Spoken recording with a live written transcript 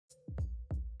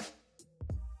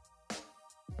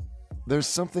There's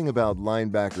something about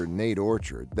linebacker Nate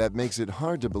Orchard that makes it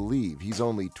hard to believe he's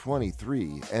only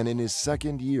 23 and in his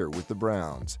second year with the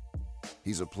Browns.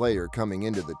 He's a player coming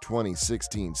into the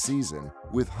 2016 season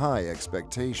with high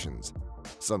expectations,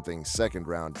 something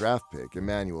second-round draft pick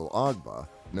Emmanuel Ogbah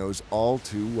knows all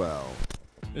too well.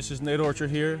 This is Nate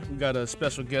Orchard here. We got a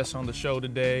special guest on the show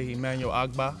today, Emmanuel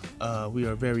Ogbah. We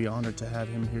are very honored to have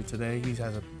him here today. He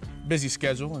has a busy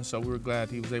schedule, and so we were glad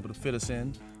he was able to fit us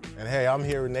in. And hey, I'm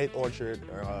here with Nate Orchard.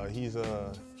 He's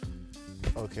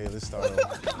okay, let's start over.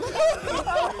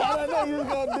 I didn't know you was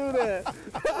gonna do that.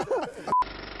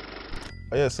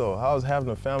 Yeah, so how's having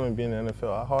a family and being in the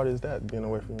NFL? How hard is that, being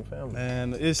away from your family?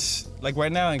 And it's, like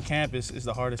right now in camp, it's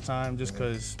the hardest time just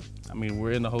because, I mean,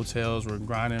 we're in the hotels, we're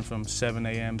grinding from 7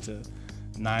 a.m. to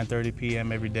 9:30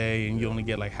 p.m. every day, and you only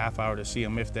get like half hour to see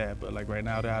them, if that. But like right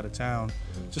now, they're out of town,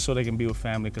 just so they can be with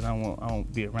family, because I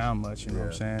won't be around much, you know what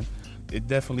I'm saying? It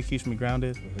definitely keeps me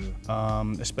grounded,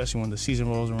 especially when the season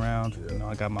rolls around. You know,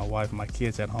 I got my wife and my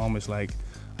kids at home. It's like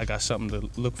I got something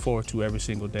to look forward to every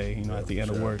single day. You know, at the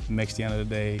end of work, makes the end of the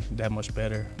day that much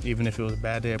better. Even if it was a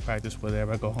bad day of practice,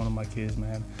 whatever, I go home to my kids,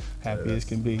 man, happy as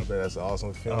can be. I bet that's an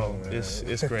awesome feeling, man.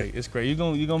 It's great. It's great. You're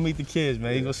gonna meet the kids,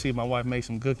 man. You're gonna see my wife make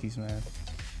some cookies, man.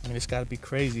 I mean, it's got to be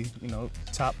crazy. You know,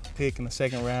 top pick in the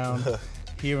second round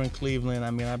here in Cleveland.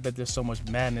 I mean, I bet there's so much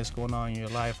madness going on in your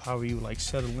life. How are you like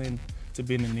settle in to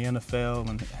being in the NFL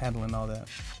and handling all that?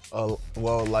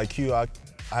 Well, like you, I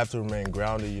have to remain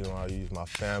grounded. You know, I use my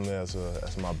family as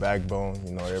my backbone.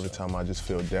 You know, every time I just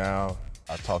feel down,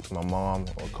 I talk to my mom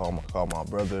or call my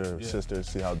brother or sister to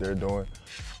see how they're doing.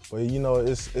 But you know,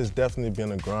 it's definitely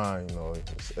been a grind. You know,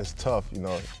 it's tough. You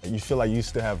know, you feel like you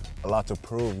still have a lot to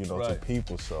prove. You know, to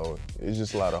people. So it's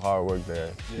just a lot of hard work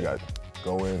there. You got to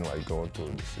go in, like going through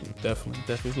it to see. Definitely.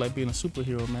 It's like being a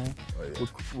superhero, man.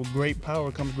 With great power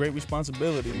comes great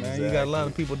responsibility, man. You got a lot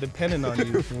of people depending on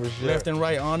you, left and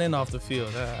right, on and off the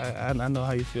field. I know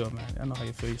how you feel, man. I know how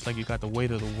you feel. It's like you got the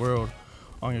weight of the world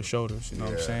on your shoulders. You know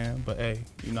what I'm saying? But hey,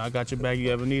 you know, I got your back. You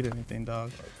ever need anything,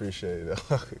 dog? I appreciate it.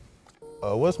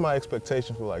 What's my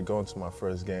expectation for like going to my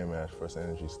first game at First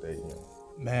Energy Stadium?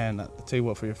 Man, I tell you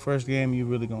what, for your first game,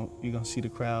 you're gonna see the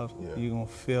crowd. You're gonna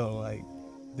feel like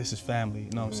this is family. You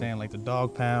know what I'm saying? Like the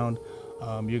dog pound.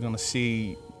 You're gonna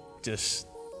see just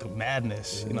the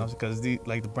madness. You know, because the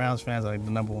Browns fans are like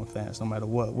the #1 fans. No matter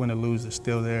what, win or lose, they're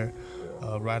still there,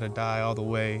 ride or die all the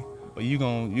way. But you're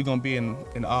gonna be in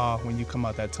awe when you come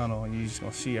out that tunnel, and you're just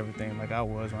gonna see everything like I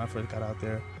was when I first got out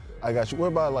there. I got you. What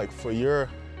about like for your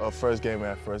first game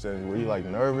at First Energy? Were you like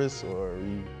nervous, or were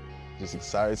you just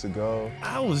excited to go?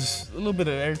 I was a little bit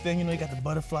of everything. You know, you got the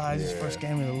butterflies, his first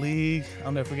game in the league.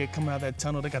 I'll never forget coming out that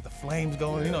tunnel. They got the flames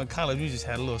going. You know, in college we just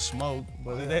had a little smoke,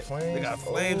 but they got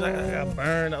flames. I got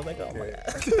burned. I was like, oh my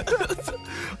God.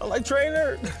 I'm like,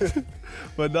 trainer.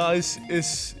 But no,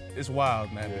 it's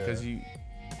wild, man, because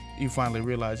you finally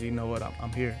realize, you know what,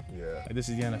 I'm here. Like, this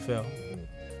is the NFL,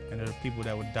 and there are people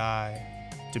that would die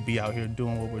to be out here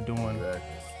doing what we're doing.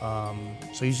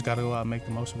 So you just got to go out and make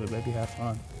the most of it, baby. Have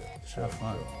fun. Have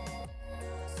fun.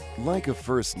 Like a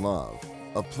first love,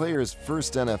 a player's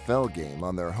first NFL game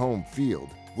on their home field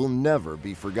will never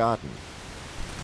be forgotten.